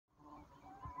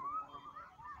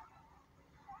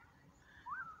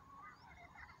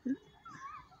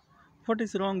What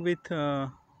is wrong with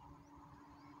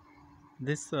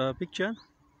this picture?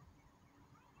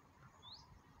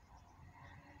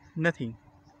 Nothing.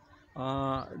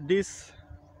 This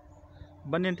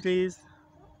banyan trees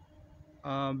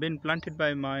been planted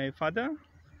by my father,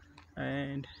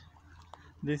 and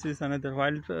this is another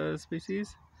wild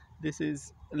species. This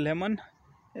is lemon,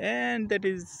 and that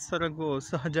is सरगव,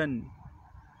 सहजन,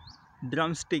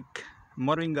 drumstick,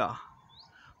 moringa.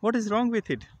 What is wrong with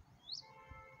it?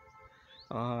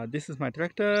 This is my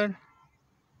tractor,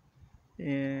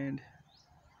 and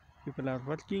people are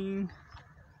working.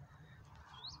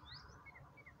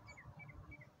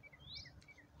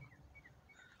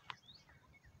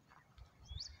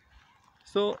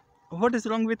 So what is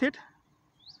wrong with it?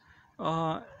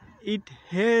 It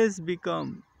has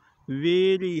become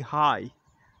very high,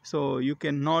 so you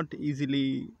cannot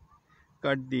easily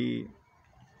cut the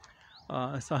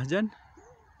सहजन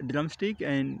drumstick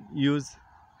and use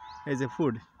as a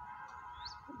food.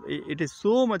 It is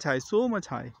so much high, so much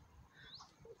high.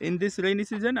 In this rainy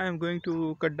season I am going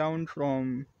to cut down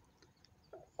from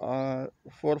 4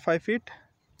 or 5 feet.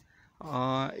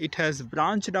 It has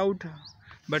branched out,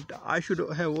 but I should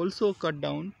have also cut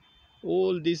down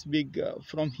all this big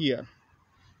from here,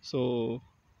 so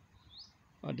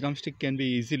a drumstick can be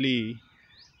easily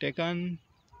taken.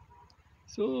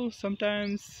 So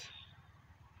sometimes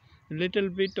little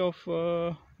bit of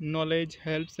knowledge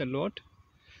helps a lot.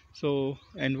 So,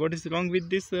 and what is wrong with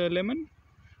this lemon?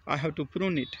 I have to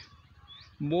prune it.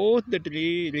 Both the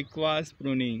tree requires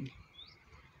pruning.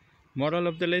 Moral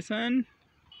of the lesson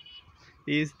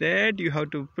is that you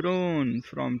have to prune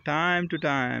from time to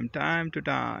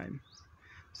time,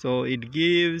 so it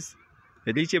gives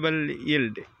reachable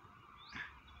yield.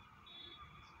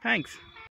 Thanks.